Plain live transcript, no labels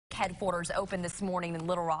headquarters opened this morning in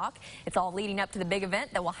Little Rock. It's all leading up to the big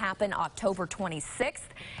event that will happen October 26th.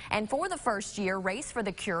 And for the first year, Race for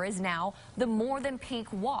the Cure is now the More Than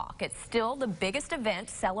Pink Walk. It's still the biggest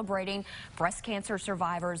event celebrating breast cancer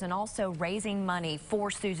survivors and also raising money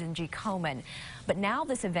for Susan G. Komen. But now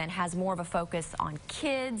this event has more of a focus on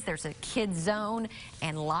kids. There's a kids zone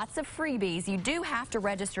and lots of freebies. You do have to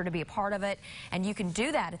register to be a part of it, and you can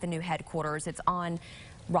do that at the new headquarters. It's on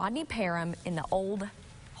Rodney Parham in the old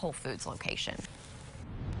Whole Foods location.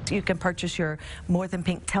 You can purchase your More Than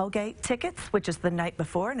Pink tailgate tickets, which is the night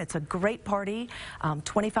before, and it's a great party,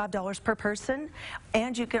 $25 per person.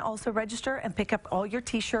 And you can also register and pick up all your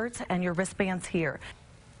T-shirts and your wristbands here.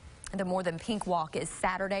 The More Than Pink Walk is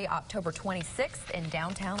Saturday, October 26th in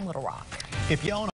downtown Little Rock. If you own